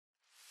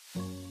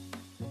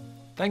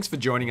Thanks for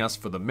joining us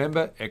for the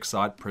Member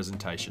xCite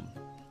presentation.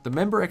 The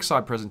Member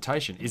xCite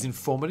presentation is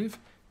informative,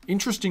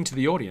 interesting to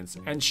the audience,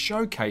 and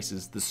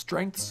showcases the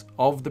strengths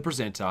of the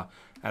presenter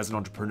as an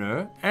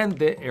entrepreneur and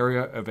their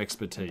area of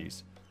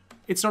expertise.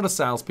 It's not a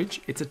sales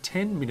pitch, it's a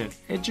 10-minute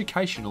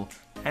educational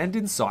and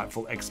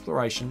insightful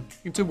exploration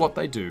into what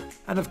they do.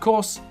 And of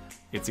course,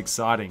 it's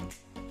exciting.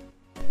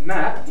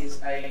 Matt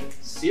is a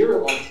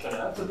serial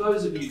entrepreneur, for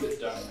those of you that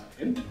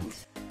don't know him,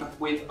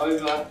 with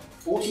over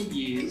 40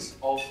 years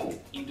of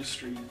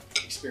industry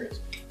experience.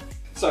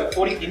 So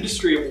 40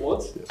 industry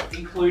awards,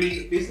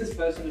 including Business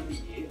Person of the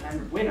Year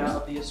and winner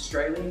of the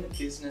Australian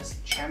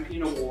Business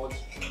Champion Awards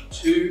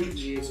 2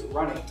 years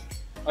running.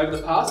 Over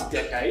the past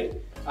decade,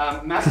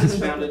 Matt has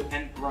founded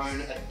and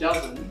grown a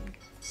dozen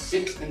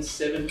 6- and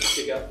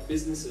 7-figure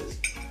businesses,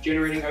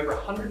 generating over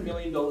 $100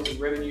 million in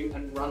revenue,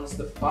 and runs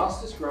the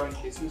fastest growing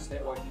business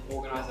networking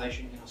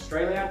organisation in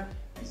Australia,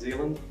 New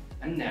Zealand,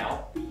 and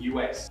now the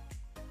US.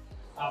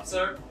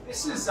 So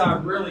this is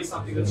really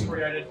something that's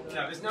created,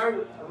 there's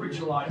no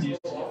original idea,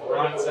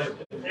 right? So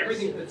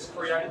everything that's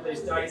created these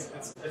days,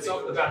 it's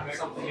off the back of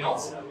something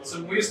else.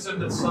 Some wisdom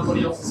that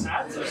somebody else has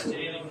had, so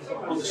standing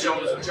on the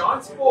shoulders of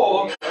giants,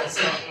 or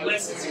some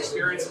lessons,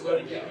 experience, and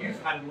learning that you've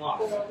had in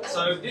life.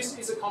 So this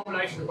is a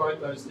combination of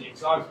both those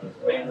things. I've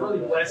been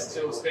really blessed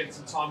to have spent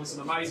some time with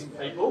some amazing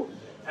people.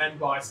 And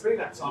by spending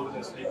that time with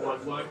those people,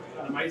 I've learned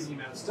an amazing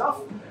amount of stuff.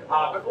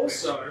 But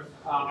also,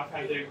 I've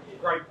had the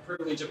great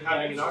privilege of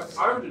having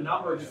owned a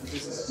number of different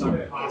businesses over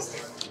the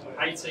past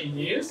 18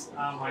 years.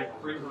 I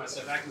proved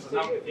myself back because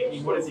I'm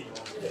thinking, what is he,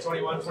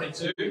 21,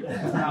 22?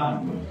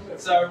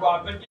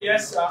 But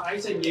yes,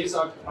 18 years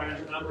I've owned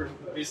a number of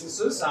different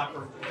businesses,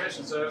 from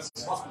professional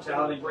services,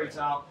 hospitality,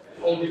 retail,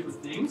 all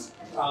different things.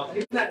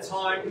 In that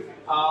time,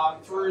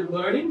 through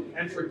learning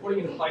and through putting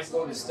into place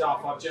all this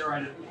stuff, I've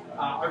generated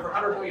over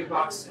 $100 million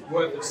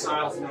worth of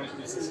sales in those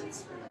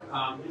businesses.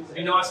 It'd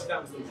be nice if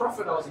that was the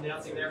profit I was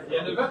announcing there at the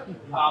end of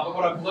it. But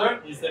what I've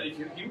learned is that if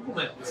you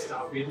implement this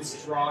stuff here,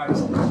 this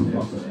drives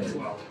profit as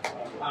well.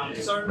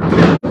 So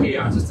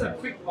here, just a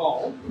quick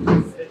poll.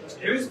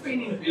 Who's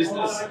been in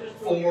business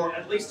for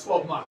at least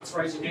 12 months?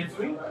 Raise your hand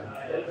for me.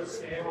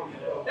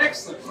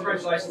 Excellent.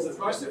 Congratulations. That's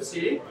most of us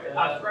here.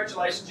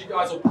 Congratulations, you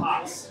guys will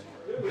pass.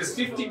 Because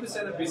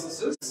 50% of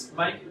businesses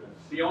make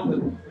it beyond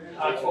the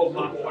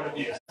 12-month point of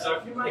view. So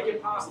if you make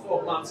it past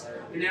 12 months,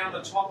 you're now in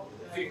the top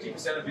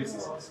 50% of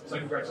businesses. So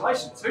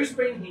congratulations. Who's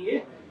been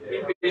here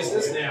in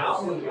business now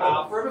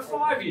for over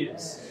 5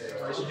 years?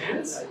 Raise your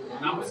hands.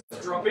 Numbers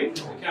are dropping.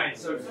 Okay,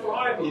 so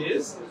 5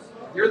 years,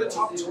 you're in the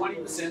top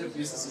 20% of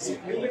businesses. If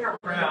you've been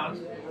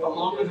around for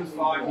longer than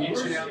 5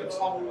 years, you're now in the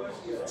top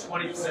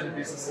 20% of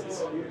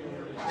businesses.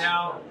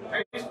 Now,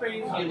 who's been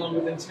here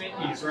longer than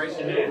 10 years? Raise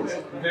your hands.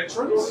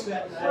 Veterans?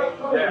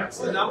 Yeah,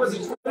 so the numbers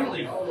are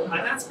dwindling. And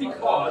that's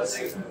because,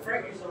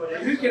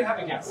 who can have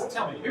a guess?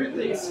 Tell me, who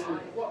thinks,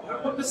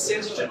 what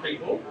percentage of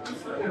people?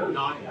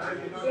 90.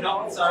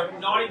 So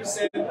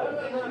 90%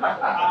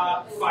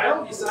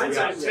 fail, you're saying?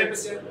 So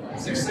 10%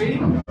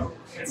 succeeding?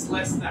 It's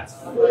less than that.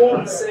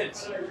 4%.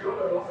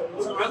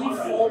 So only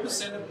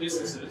 4% of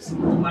businesses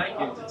make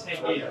it to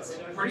 10 years.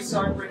 Pretty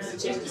sobering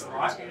statistic,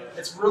 right?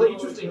 It's really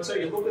interesting too.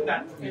 You look at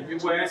that from the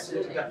US, you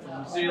look at that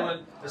from New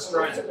Zealand,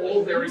 Australia, it's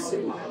all very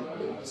similar.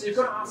 So you've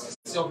got to ask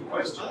yourself a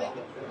question.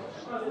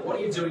 What are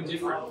you doing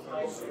different?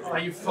 Are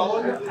you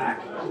following the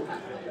pack?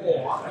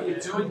 Or are you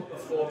doing what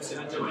the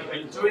 4% are doing? Are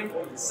you doing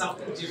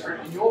something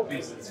different in your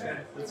business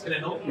that's going to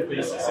help you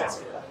be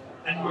successful?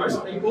 And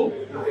most people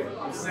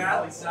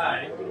sadly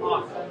say,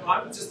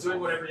 I'm just doing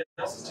what everybody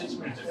else is teaching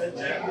me to do.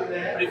 Yeah?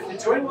 But if you're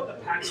doing what the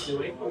pack's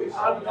doing, you're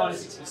part of the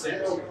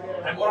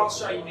 96%. And what I'll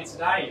show you here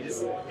today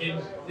is,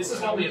 this is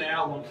probably an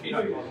hour-long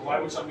keynote, by the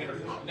way, which I'm going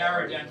to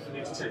narrow down for the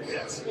next 10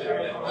 minutes.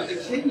 But the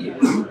key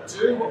is,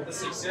 do what the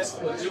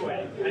successful are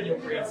doing, and you'll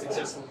create a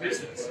successful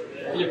business.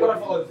 And you've got to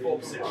follow the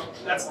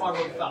 4%. That's my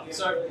rule of thumb.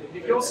 So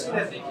if you're sitting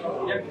there thinking,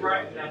 yeah,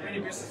 great, I've been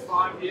in business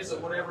 5 years or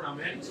whatever, and I'm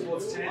heading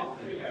towards 10,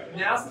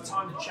 now's the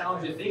time to challenge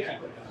your thinking,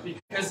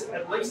 because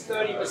at least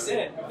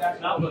 30% of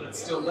that number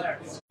that's still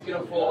left is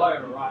going to fall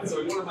over, right?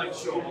 So we want to make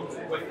sure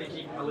we're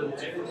thinking a little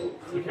different,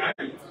 okay?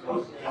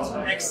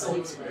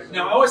 Excellent.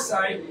 Now I always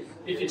say,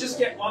 if you just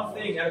get one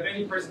thing out of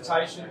any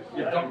presentation,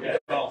 you've got your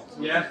gold,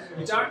 yeah?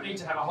 You don't need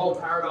to have a whole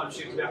paradigm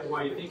shift about the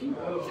way you're thinking.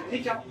 If you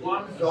pick up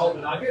one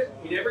gold nugget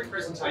in every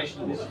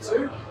presentation you listen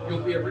to, you'll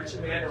be a richer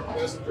man or a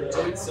person for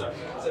doing so.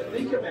 So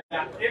think about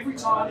every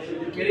time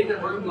you get in a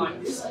room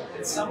like this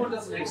and someone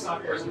does an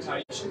xCite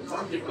presentation,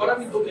 you've got to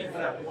be looking for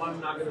that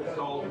one nugget of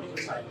gold that you can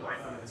take away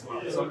from it as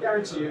well. So I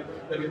guarantee you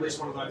there'll be at least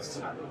one of those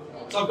today.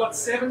 So I've got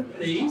 7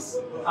 P's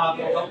that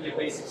will help you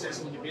be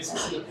successful in your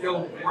business and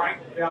build great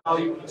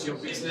value into your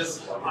business.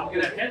 I'm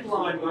going to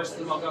headline most of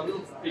them. I'll go a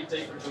little bit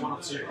deeper into one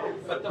or two.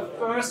 But the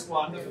first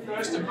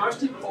and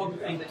most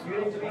important thing that you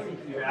need to be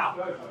thinking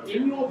about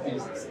in your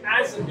business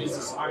as a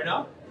business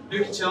owner,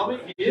 who can tell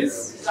me, is,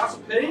 starts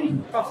with P,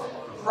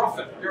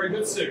 profit. Very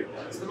good, Sue.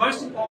 So the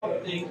most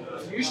important thing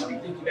you should be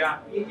thinking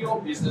about in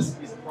your business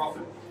is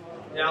profit.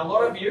 Now, a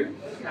lot of you,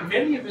 and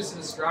many of us in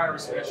Australia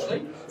especially,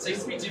 it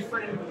seems to be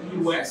different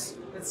in the US,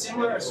 but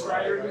similar to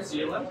Australia and New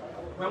Zealand.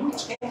 When we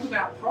talk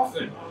about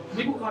profit,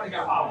 people kind of go,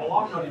 oh, well,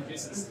 I'm not in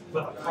business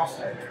for the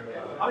profit.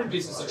 I'm in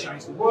business to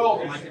change the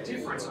world and make a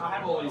difference. And I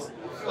have all these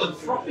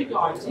philanthropic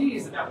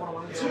ideas about what I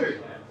want to do.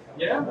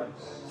 Yeah?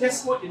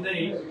 Guess what you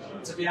need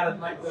to be able to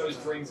make those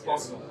dreams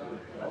possible?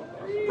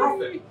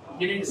 Profit.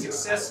 You need a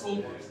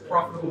successful,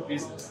 profitable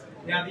business.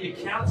 Now, the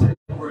accountant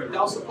group,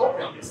 they'll support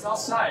you on this. They'll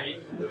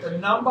say that the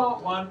number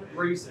one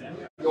reason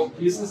your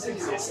business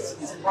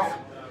exists is profit.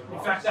 In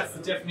fact, that's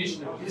the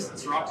definition of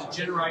business, right? To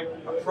generate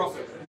a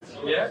profit.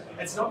 Yeah?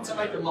 It's not to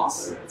make a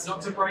loss, it's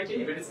not to break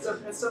even, it's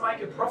to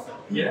make a profit.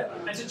 Yeah?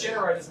 And to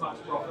generate as much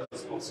profit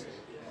as possible.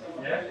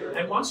 Yeah?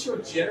 And once you're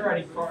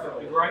generating profit,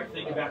 the great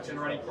thing about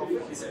generating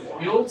profit is it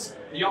builds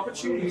the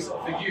opportunities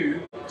for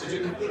you to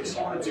do the things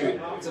you want to do,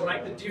 to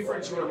make the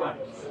difference you want to make.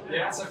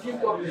 Yeah? So if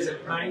you've got these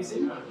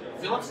amazing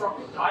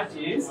philanthropic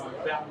ideas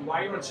about the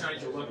way you want to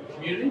change your local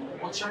community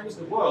or change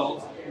the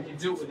world, you can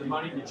do it with the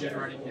money you're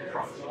generating in your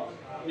profit.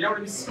 You don't want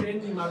to be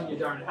spending money you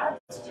don't have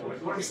to do it.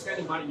 You want to be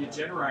spending money you're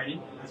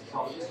generating as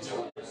profit to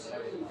do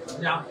it.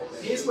 Now,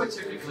 here's where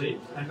typically,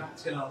 and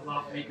Matt's going to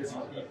laugh at me because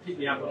he picked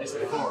me up on this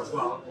before as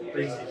well,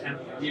 being an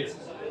accountant for years,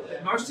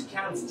 that most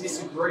accountants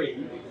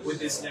disagree with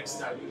this next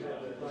statement.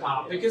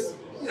 Because,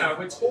 you know,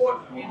 we're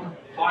taught in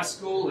high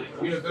school, in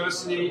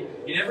university,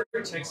 in every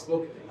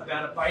textbook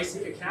about a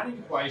basic accounting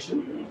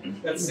equation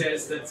that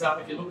says that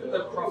if you look at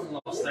the profit and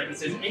loss statement, it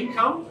says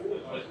income,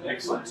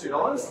 excellent,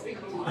 $2.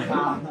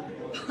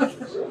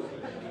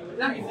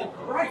 Now you think,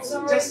 great,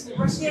 so the rest of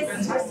it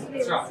fantastic.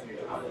 That's right.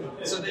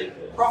 So the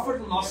profit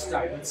and loss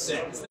statement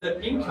says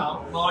that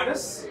income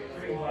minus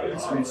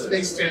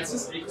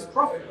expenses equals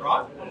profit,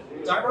 right?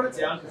 Don't write it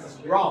down because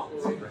it's wrong.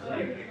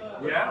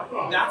 Yeah?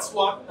 That's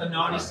what the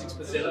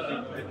 96%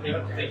 of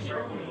people think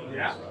here.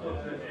 Yeah?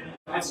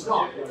 It's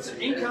not. So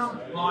income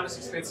minus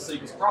expenses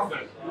equals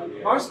profit.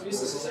 Most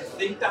businesses that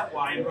think that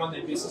way and run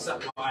their business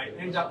that way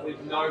end up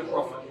with no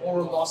profit or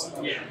a loss at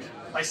the end.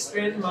 They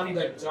spend money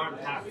they don't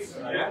have.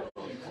 Yeah?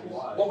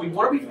 What we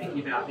want to be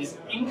thinking about is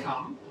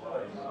income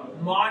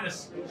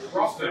minus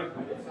profit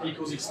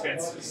equals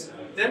expenses.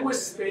 Then we're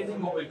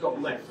spending what we've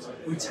got left.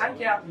 We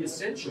take out the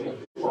essential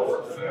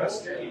profit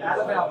first, out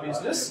of our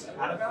business,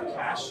 out of our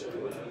cash,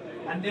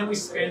 and then we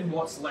spend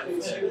what's left.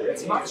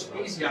 It's much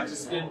easier to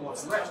spend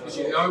what's left because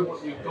you know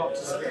what you've got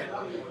to spend.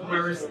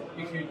 Whereas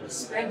if you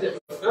spend it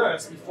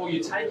first before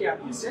you take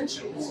out the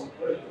essentials,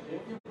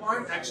 you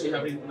won't actually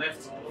have any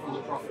left for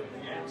the profit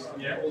at the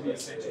end. Yeah, all the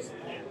essentials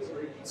at the end.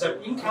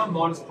 So income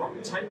minus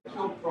profit. Take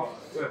your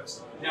profit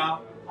first.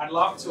 Now, I'd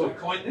love to have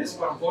coined this,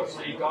 but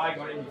unfortunately a guy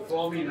got in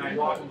before me named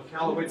Michael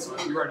McCallowitz.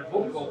 He wrote a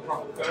book called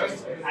Profit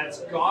First, and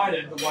it's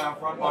guided the way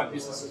I've run my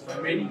businesses for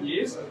many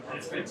years, and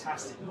it's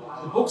fantastic.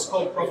 The book's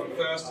called Profit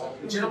First.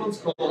 The gentleman's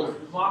called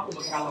Michael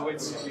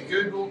McCallowitz. If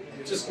you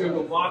just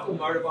Google Michael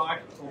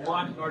Motorbike or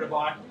Mike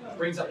Motorbike, it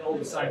brings up all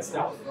the same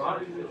stuff,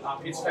 right?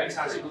 It's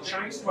fantastic. It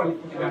changes the way you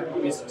think about your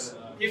business.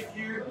 If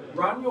you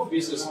run your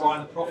business by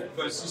the profit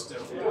first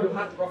system, you'll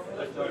have profit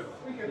left over.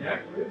 Yeah?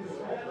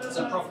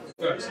 So profit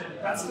first.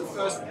 That's the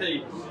first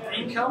P.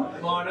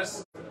 Income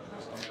minus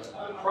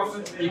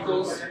profit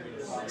equals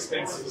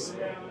expenses.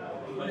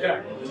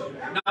 Okay.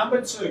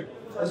 Number two,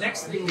 the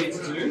next thing we need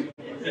to do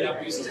in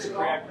our business to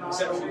create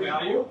exceptional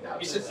value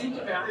is to think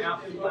about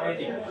our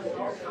planning.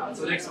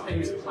 So the next P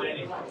is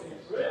planning.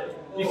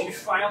 If you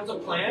fail to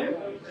plan,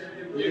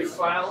 you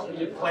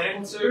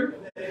plan to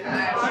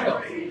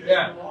fail.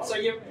 Yeah. So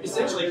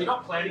essentially, if you're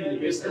not planning in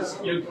your business,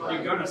 you're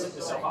going to set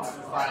yourself up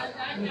for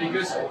failure.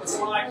 Because it's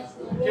like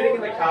getting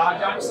in the car,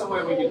 going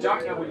somewhere where you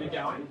don't know where you're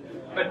going,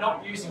 but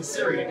not using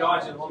Siri to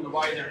guide you along the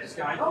way there and just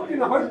going, oh,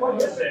 I hope I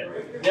get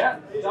there. Yeah?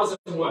 It doesn't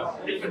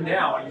work. Even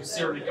now, I use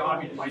Siri to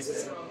guide me to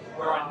places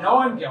where I know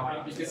I'm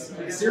going because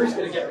Siri's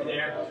going to get me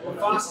there the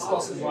fastest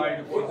possible way to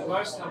avoid the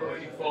most number of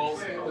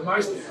pitfalls, the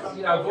most,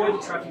 avoid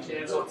the traffic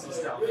jams, lots of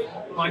stuff.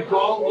 My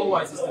goal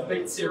always is to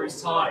beat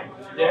Siri's time.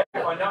 Yeah,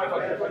 if I know if I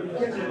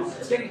get it,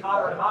 it's getting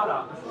harder and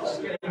harder. It's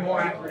getting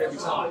more accurate every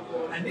time.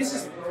 And this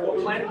is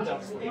what planning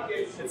does.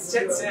 It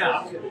sets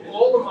out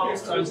all the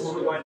milestones along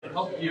the way to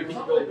help you hit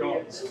your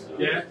goals.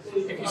 Yeah,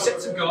 if you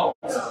set some goals,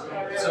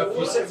 so if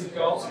you set some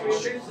goals, if you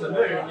shoot for the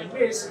moon and you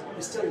miss,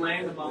 you still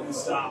land among the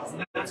stars.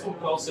 And that's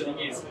what goal setting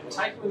is.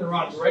 Take you in the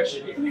right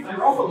direction. Even if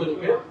you're off a little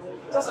bit,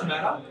 it doesn't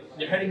matter.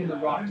 You're heading in the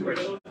right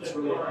direction. It's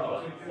really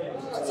important.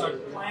 So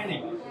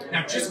planning.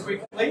 Now, just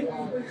quickly,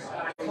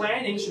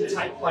 planning should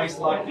take place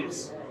like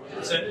this.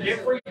 So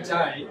every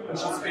day, we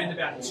should spend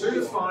about 2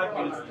 to 5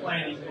 minutes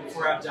planning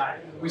for our day.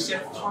 We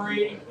set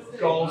 3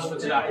 goals for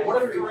today.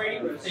 What are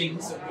 3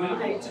 things that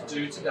we need to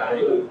do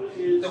today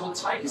that will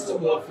take us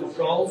towards the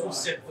goals we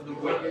set for the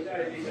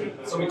week?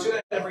 So we do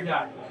that every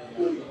day.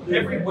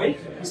 Every week,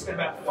 we spend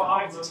about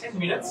 5 to 10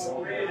 minutes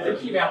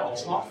thinking about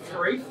the top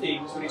 3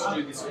 things we need to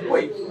do this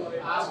week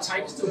to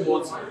take us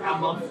towards our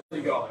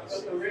monthly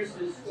goals.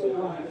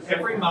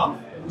 Every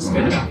month, we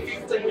spend about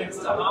 15 minutes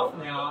to half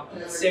an hour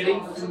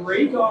setting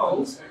 3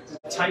 goals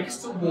to take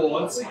us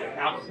towards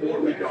our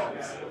quarterly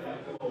goals.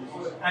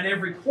 And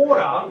every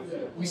quarter,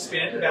 we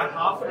spend about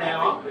half an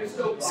hour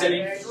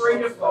setting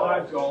 3 to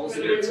 5 goals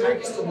that are going to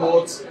take us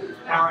towards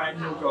our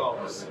annual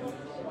goals.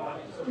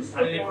 And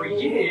then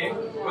every year,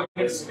 we're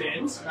going to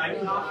spend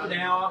maybe half an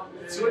hour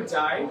to a day.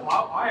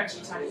 I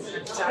actually take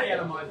a day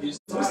out of my business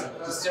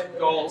to set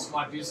goals for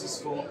my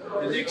business for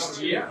the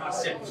next year. And I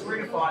set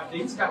 3 to 5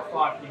 things, about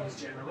 5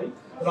 things generally,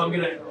 that I'm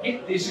going to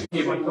hit this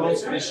year, my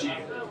goals for this year.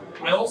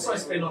 I also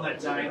spend on that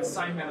day the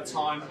same amount of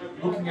time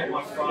looking at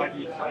my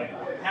 5-year plan.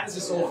 How does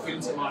this all fit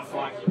into my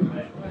 5-year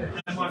plan?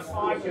 And my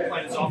 5-year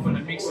plan is often a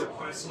mix of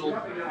personal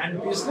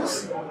and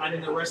business, and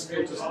then the rest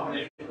filters from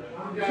there.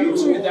 If you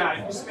do that,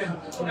 if you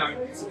spend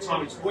some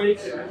time each week,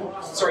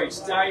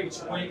 each day,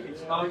 each week,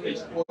 each month,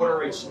 each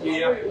quarter, each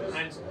year,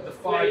 and the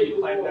 5-year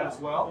plan that as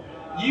well,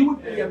 you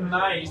would be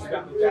amazed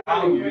about the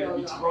value that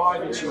you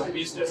drive into your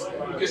business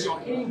because you're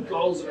hitting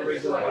goals on a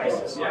regular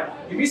basis. Yeah,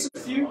 you miss a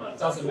few, it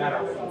doesn't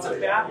matter. It's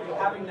about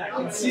having that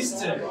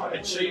consistent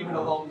achievement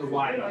along the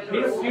way.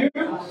 Hit a few,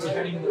 you're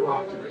heading in the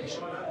right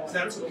direction. So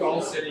that's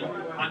goal setting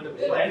under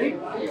planning.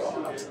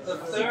 The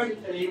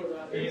third thing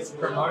is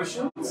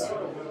promotions.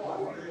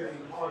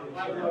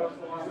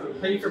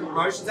 P for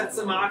promotions, that's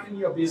the marketing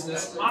of your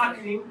business.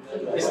 Marketing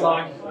is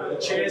like the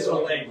chairs on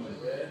a leg.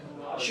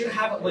 You should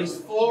have at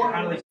least 4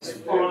 out of these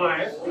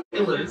 5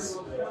 pillars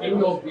in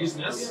your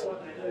business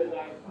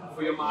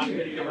for your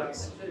marketing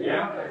pillars.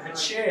 Yeah? A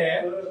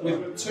chair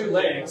with 2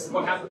 legs,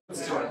 what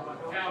happens to it?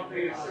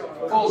 It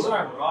falls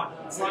over, right?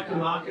 It's like your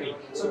marketing.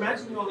 So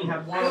imagine you only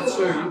have 1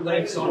 or 2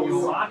 legs on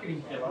your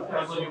marketing pillar,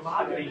 on your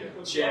marketing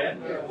chair,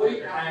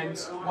 and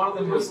one of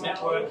them is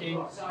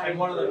networking, and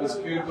one of them is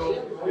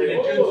Google, and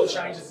then Google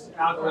changes its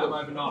algorithm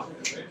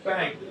overnight.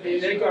 Bang,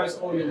 there goes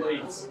all your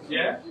leads.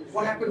 Yeah?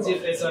 What happens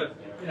if there's a,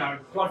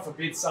 God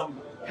forbid, some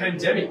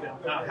pandemic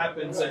that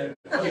happens and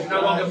you can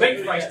no longer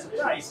meet face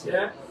to face,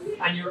 yeah?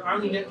 And you're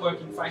only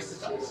networking face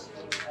to face.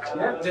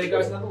 Yeah, there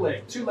goes another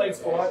leg. 2 legs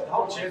forward, the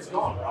whole chair's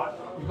gone, right?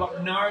 You've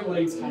got no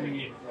leads coming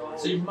in.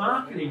 So your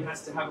marketing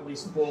has to have at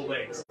least 4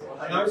 legs.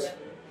 And those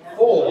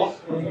 4,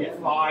 you get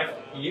 5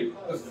 here.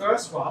 The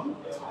first one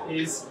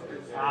is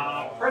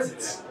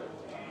presence.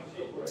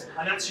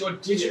 And that's your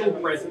digital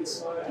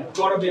presence. You've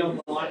got to be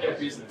online in your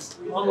business.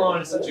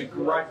 Online is such a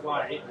great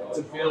way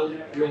to build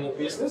your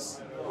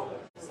business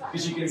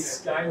because you can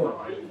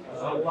scale it.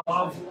 I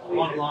love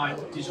online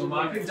digital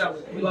marketing.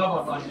 We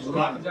love online digital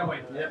marketing, don't we?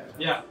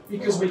 Yeah.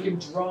 Because we can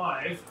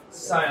drive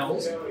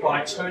sales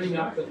by turning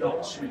up the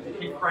notch. We can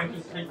keep cranking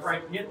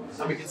it,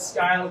 and we can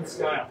scale and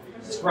scale.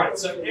 It's great.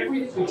 So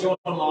everything we do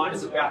online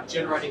is about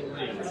generating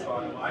leads,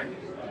 by the way.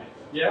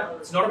 Yeah,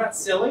 it's not about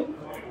selling.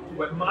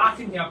 We're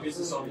marketing our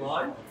business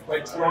online. We're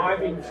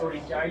driving through an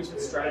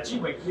engagement strategy.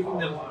 We're giving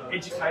them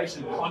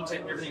education,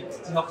 content, everything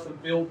to help them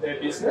build their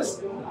business.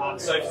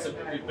 So if it's a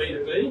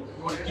B2B, you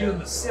want to give them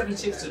the 7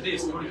 tips to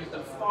this. You want to give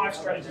them 5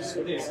 strategies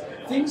for this.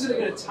 Things that are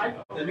going to take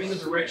them in the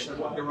direction of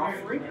what you're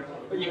offering,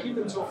 but you give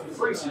them to it for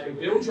free so you can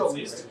build your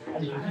list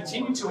and you can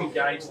continue to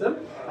engage them.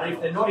 And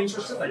if they're not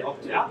interested, they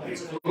opt out.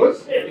 That's good.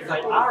 If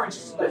they are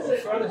interested, they move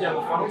further down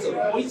the funnel to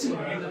the pointy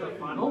end of the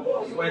funnel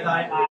where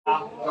they are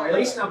the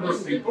least number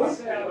of people,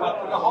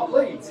 but the hot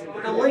leads.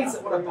 But the leads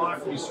that want to buy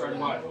from you straight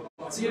away.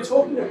 So you're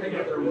talking to people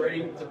that are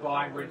ready to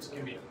buy and ready to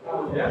commit.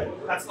 Yeah?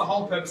 That's the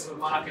whole purpose of a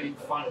marketing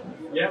funnel.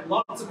 Yeah?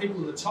 Lots of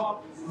people at the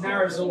top,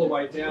 narrows all the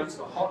way down to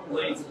the hot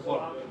leads at the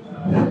bottom.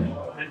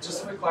 And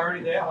just for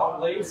clarity there,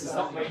 hot leads does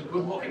not mean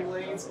good-looking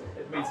leads.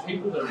 It means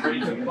people that are ready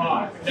to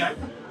buy. Okay?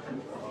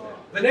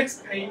 The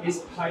next P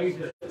is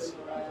pavement.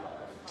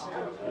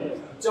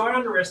 Don't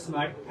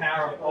underestimate the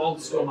power of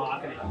old school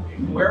marketing.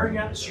 Wearing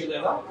out the shoe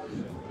leather,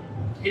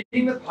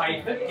 hitting the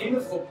pavement, hitting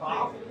the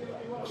footpath,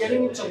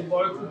 getting into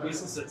local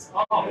businesses.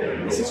 Oh,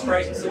 this is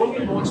crazy. So when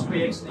we launched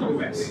BX in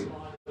the US,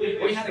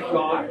 we had a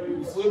guy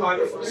who flew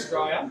over from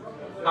Australia.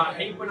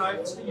 He went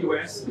over to the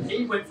US.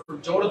 He went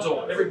from door to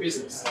door, every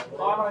business.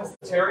 Hi, my name's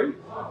Terry.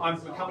 I'm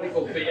from a company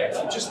called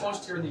BX. We just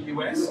launched here in the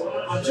US.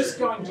 I'm just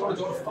going door to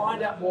door to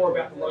find out more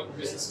about the local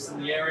businesses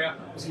in the area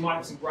because we might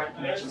have some great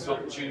connections and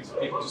opportunities for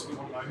people just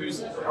want to know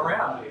who's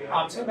around.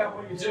 Tell me about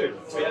what you do.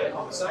 So we had a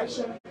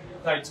conversation.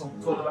 They talk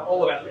about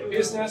all about their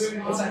business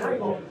and say, hey,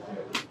 look,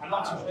 I'd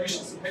like to introduce you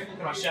to some people.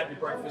 Can I shout your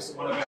breakfast at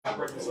one of our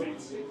breakfast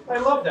meetings? They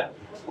love that.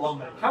 Along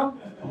they come,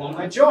 along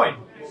they join.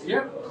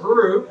 Yep,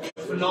 grew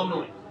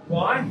phenomenally.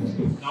 Why?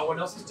 No one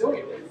else is doing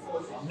it.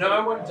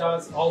 No one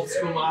does old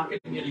school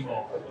marketing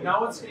anymore.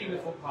 No one's hitting the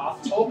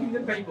footpath, talking to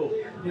people.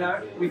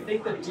 We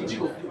think that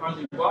digital is the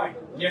only way.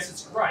 Yes,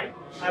 it's great,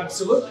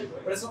 absolutely,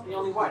 but it's not the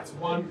only way. It's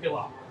one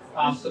pillar.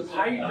 The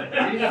pavement,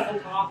 hitting the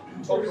footpath,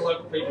 talking to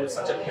local people is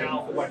such a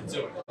powerful way to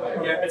do it.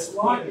 Yeah, it's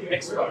like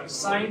expo,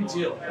 same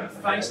deal,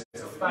 face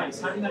to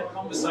face. Having that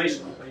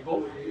conversation with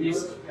people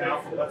is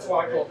powerful. That's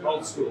why I call it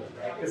old school,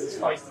 because it's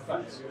face to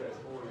face.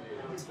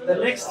 The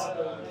next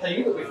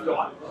P that we've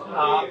got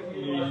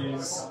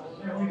is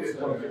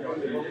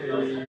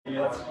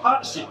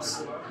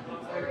partnerships.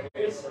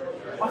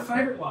 My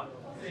favourite one.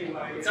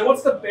 So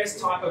what's the best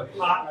type of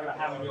partner to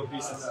have in your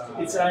business?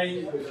 It's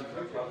a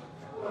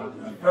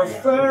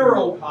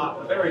referral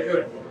partner. Very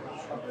good.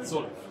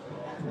 sort of.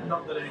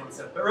 Not that anyone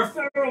said, but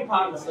referral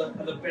partners are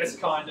the best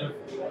kind of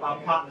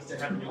partners to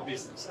have in your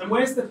business. And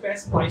where's the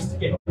best place to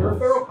get your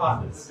referral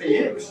partners?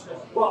 BX.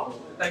 Well,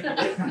 thank you.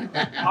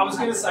 I was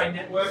going to say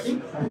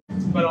networking,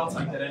 but I'll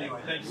take that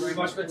anyway. Thank you very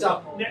much. But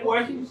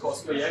networking, of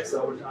course, BX,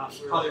 I would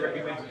highly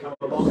recommend you come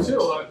along too,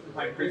 although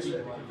I encourage you to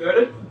be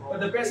converted. But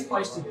the best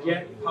place to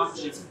get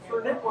partnerships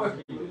for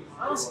networking,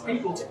 ask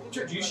people to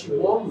introduce you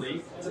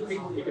warmly to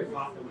people you can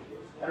partner with.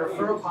 And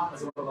referral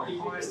partners are one of the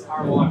highest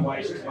ROI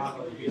ways to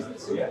partner with your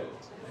business. Yeah.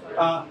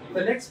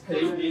 The next P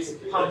is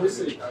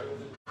publicity.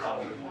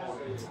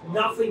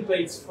 Nothing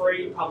beats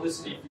free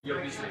publicity for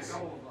your business.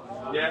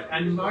 Yeah,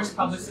 and most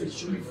publicity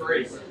should be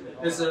free.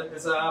 There's a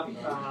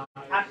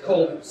app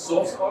called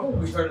SourceBottle.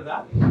 We've heard of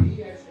that.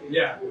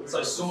 Yeah.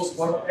 So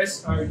SourceBottle,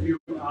 SOURCE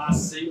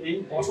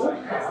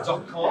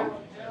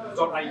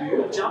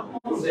bottle.com.au. Jump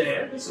on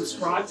there,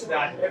 subscribe to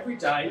that every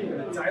day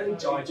with a daily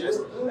digest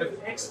of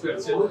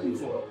experts you're looking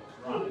for.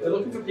 They're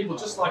looking for people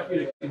just like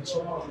you to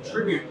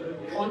contribute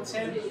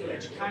content,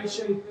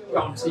 education, go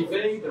on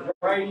TV, the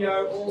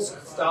radio, all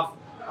sorts of stuff.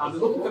 They're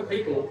looking for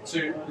people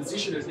to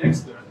position as an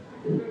expert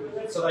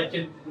so they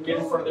can get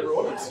in front of their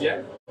audience.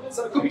 Yeah.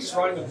 So it could be just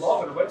writing a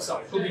blog on a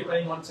website, it could be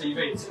being on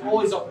TV. It's all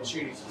these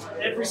opportunities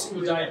every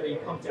single day being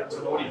pumped out to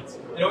an audience.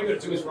 And all you've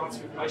got to do is write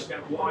some information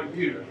about why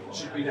you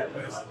should be that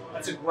person.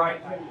 That's a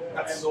great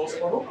source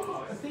model.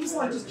 And things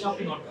like just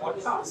jumping on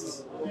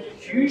podcasts,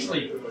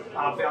 hugely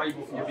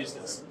valuable for your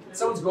business.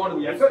 Someone's gone to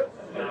the effort.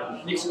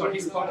 Nick's got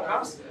his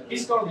podcast.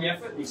 He's gone to the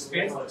effort, the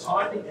expense, the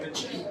time, the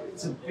energy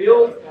to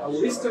build a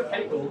list of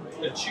people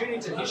that tune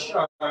into his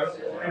show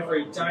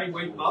every day,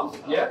 week, month.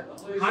 Yeah,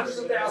 hundreds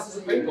of thousands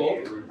of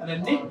people. And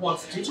then Nick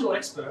wants digital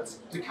experts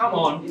to come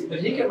on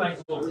that he can make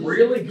look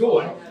really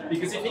good,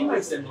 because if he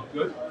makes them look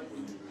good,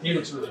 he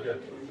looks really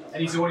good,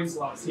 and his audience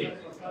loves him.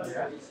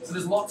 Yeah. So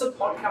there's lots of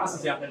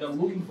podcasters out there that are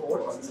looking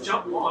for audiences.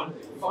 Jump on,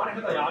 find out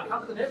who they are,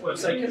 come to the network,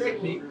 say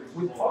connect me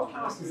with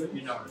podcasters that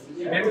you know.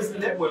 Members of the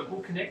network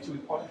will connect you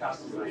with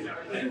podcasters that you know.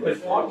 But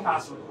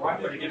podcasts are a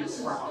great way to get in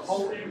front of a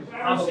whole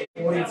other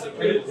audience of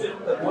people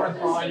that want to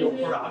buy your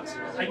product,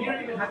 and you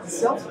don't even have to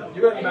sell to them.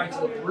 You're only make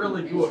it look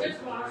really good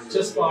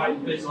just by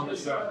being on the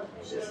show.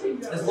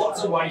 There's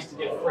lots of ways to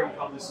get free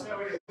publicity,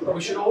 but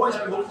we should always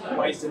be looking at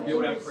ways to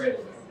build our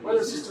credit.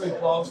 Whether it's just doing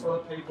blogs for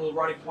other people,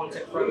 writing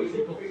content for other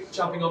people,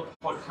 jumping on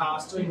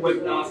podcasts, doing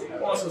webinars,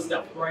 all sorts of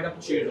stuff. Great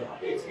opportunity.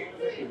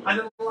 And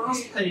then the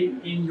last P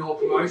in your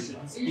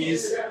promotions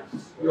is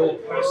your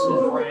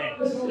personal brand.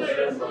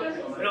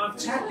 And I've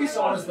tacked this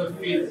on as the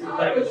fifth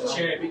leg of the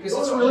chair because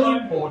it's really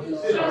important.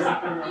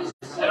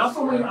 And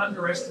often we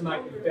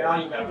underestimate the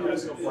value of our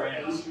personal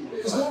brand.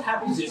 Because what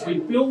happens is we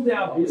build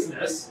our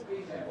business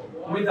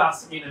with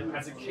us in it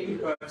as a key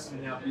person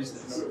in our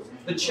business.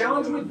 The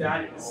challenge with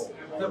that is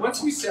that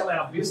once we sell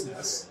our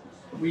business,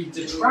 we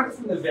detract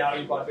from the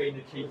value by being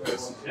the key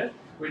person in it.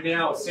 We're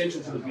now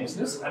essential to the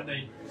business, and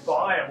the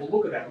buyer will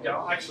look at that and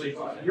go, actually,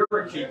 you're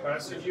a key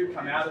person if you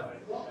come out of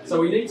it.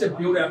 So we need to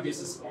build our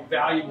business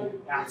valuable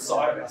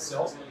outside of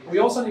ourselves. We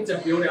also need to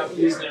build our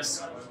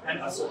business and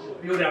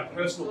build our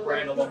personal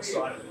brand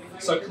alongside it.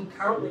 So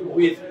concurrently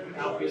with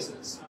our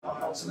business.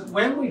 So that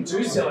when we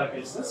do sell our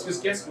business, because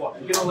guess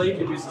what? You're going to leave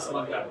your business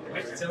one day. I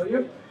have to tell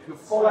you, you'll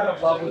fall out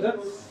of love with it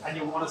and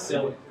you'll want to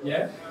sell it.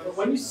 Yeah? But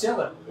when you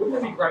sell it, wouldn't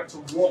it be great to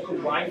walk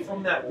away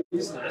from that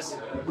business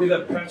with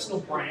a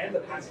personal brand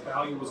that has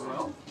value as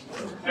well?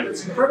 And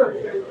it's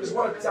incredible because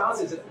what it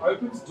does is it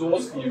opens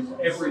doors for you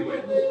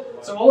everywhere.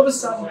 So all of a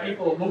sudden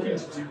people are looking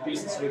to do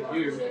business with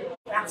you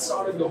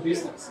outside of your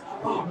business.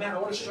 Oh man, I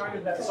want to show you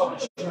about this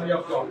opportunity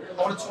I've got.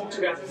 I want to talk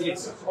to you about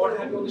this. I want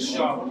to have you on the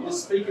show. I want you to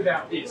speak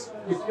about this.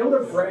 You build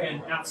a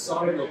brand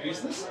outside of your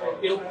business,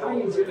 it'll pay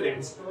you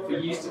dividends for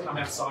years to come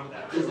outside of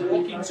that. You'll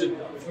walk into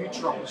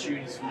future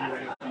opportunities for you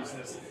and your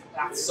business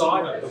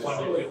outside of the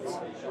one you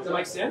built. Does that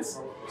make sense?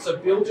 So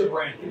build your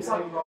brand. Things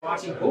like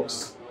writing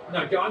books.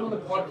 No, going on the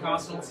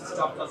podcast and all this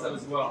stuff does that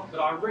as well. But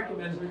I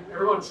recommend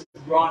everyone should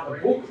write a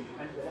book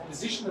and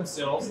position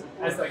themselves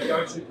as their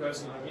go-to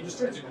person in the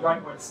industry. It's a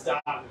great way to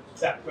start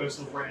that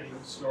personal branding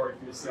story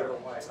for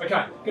yourself. Okay,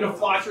 I'm going to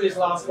fly through these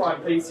last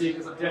 5 P's here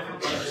because I'm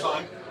definitely out of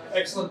time.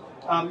 Excellent.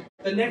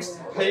 The next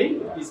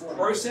P is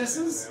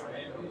processes.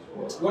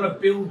 You want to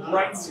build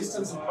great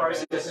systems and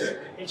processes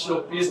into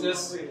your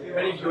business.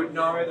 Many of you would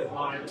know that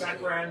my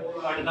background,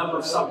 I own a number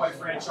of Subway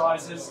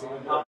franchises.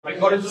 I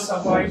got into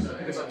Subway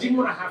because I didn't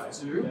want to have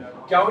to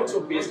go into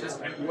a business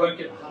and work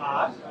it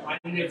hard. I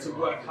needed to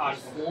work hard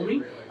for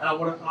me, and I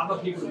wanted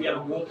other people to be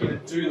able to walk in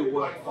and do the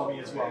work for me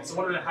as well. So I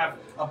wanted to have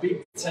a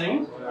big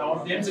team. I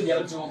wanted them to be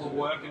able to do all the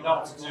work and know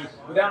what to do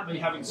without me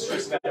having to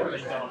stress about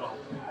everything going on.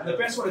 And the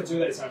best way to do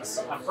that is have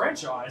a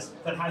franchise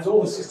that has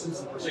all the systems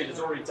and procedures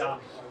already done,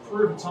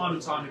 proven time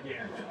and time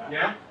again.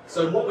 Yeah?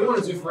 So what we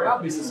want to do for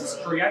our business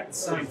is create the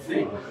same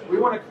thing. We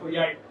want to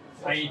create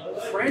a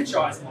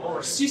franchise model or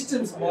a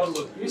systems model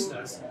of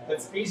business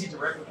that's easy to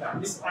replicate.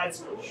 This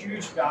adds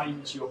huge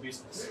value to your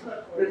business.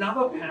 But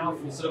another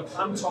powerful sort of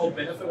untold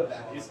benefit of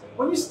that is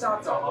when you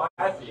start to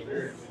hire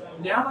people,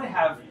 now they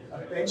have a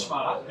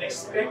benchmark, an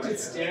expected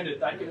standard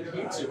they can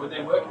adhere to when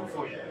they're working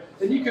for you.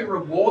 Then you can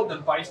reward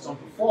them based on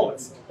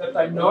performance, that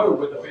they know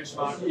what the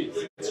benchmark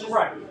is. It's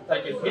great.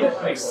 They can hit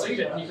it, they exceed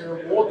it, and you can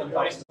reward them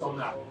based on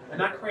that. And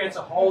that creates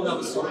a whole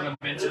other sort of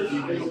momentum for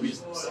you in your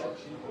business.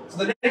 So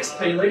the next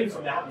P leading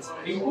from that is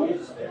people.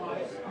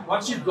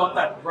 Once you've got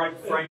that great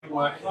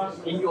framework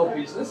in your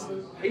business,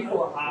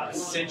 people are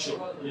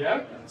essential.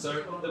 Yeah.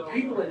 So the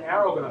people in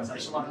our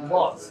organisation, like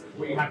Lots,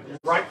 we have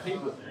great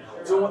people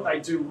doing what they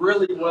do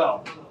really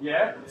well.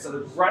 Yeah. So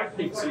the great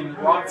people sitting in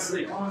the right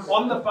seat,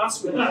 on the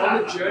bus with you,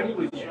 on the journey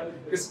with you.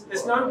 Because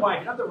there's no way,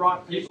 if you have the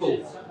right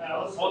people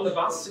on the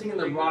bus, sitting in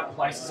the right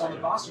places on the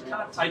bus, you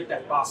can't take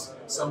that bus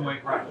somewhere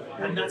great.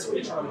 And that's what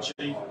you're trying to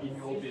achieve in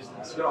your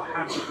business. You've got to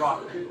have the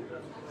right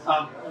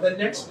people. The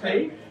next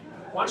P,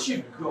 once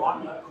you've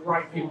got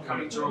great people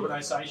coming to your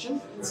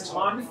organisation, it's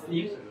time to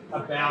think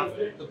about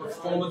the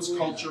performance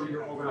culture of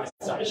your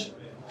organisation.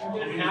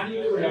 And how do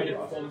you create a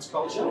performance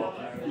culture?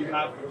 You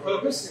have a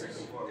purpose,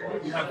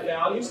 you have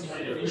values, and you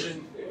have a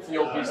vision for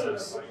your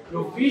business.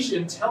 Your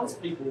vision tells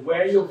people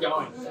where you're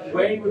going,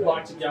 where you would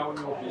like to go in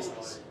your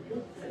business.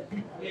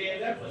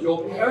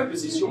 Your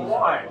purpose is your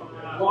why.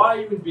 Why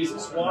are you in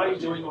business? Why are you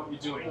doing what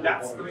you're doing?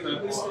 That's the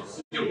purpose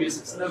of your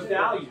business. And the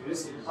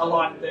values are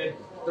like the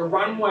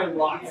runway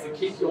lights that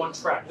keep you on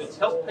track, that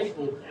help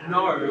people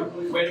know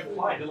where to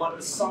play. They're like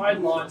the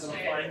sidelines on a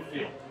playing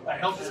field. They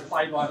help us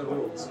play by the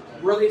rules.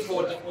 Really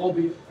important to all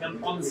be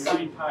on the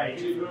same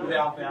page with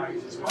our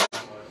values as well.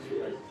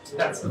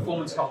 That's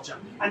performance culture.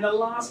 And the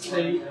last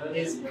P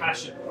is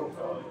passion.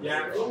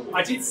 Yeah,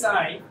 I did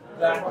say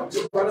that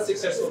to run a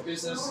successful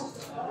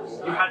business,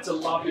 you had to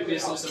love your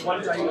business, and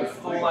one day you would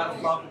fall out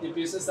of love with your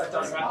business. That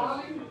doesn't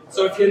happen.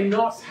 So if you're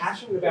not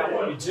passionate about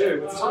what you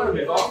do, it's time to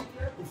move on.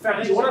 In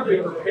fact, you want to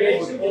be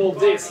prepared with all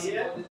this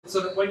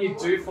so that when you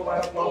do fall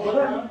out of love with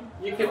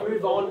it, you can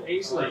move on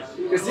easily.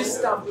 Because this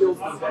stuff builds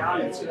the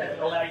value. It's going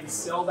to allow you to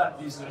sell that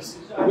business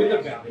with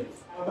a value.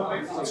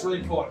 So it's really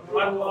important.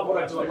 I love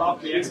what I do. I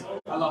love BX.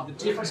 I love the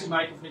difference you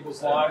make in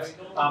people's lives.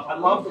 I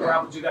love that we're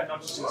able to do that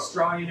not just in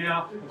Australia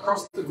now,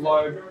 across the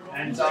globe.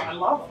 And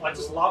I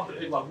just love the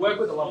people I work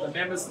with. I love the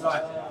members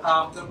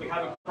that we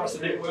have across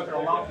the network, and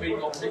I love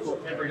meeting all people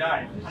every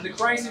day. And the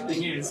crazy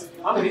thing is,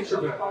 I'm an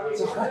introvert.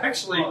 So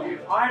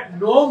I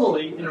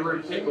normally in a room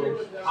of people,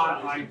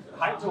 I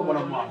hate doing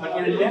one-on-one. But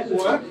in a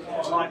network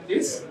like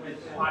this,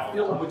 I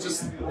feel that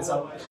there's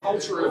a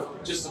culture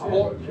of just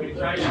support,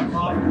 communication,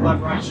 love, and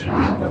collaboration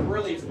that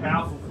really is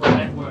powerful for a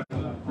network.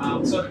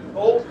 So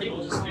all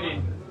people just fit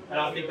in, and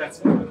I think that's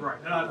great,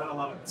 and I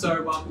love it.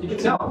 So you can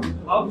tell,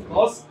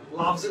 Oz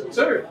loves it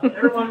too.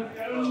 Everyone,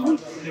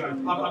 anyway,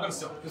 I've got to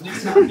stop, because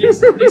Nick's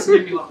going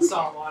to be like the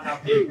silent line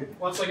up here.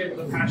 Once I get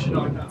the passion,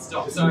 I can't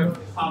stop. So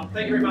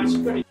thank you very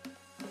much.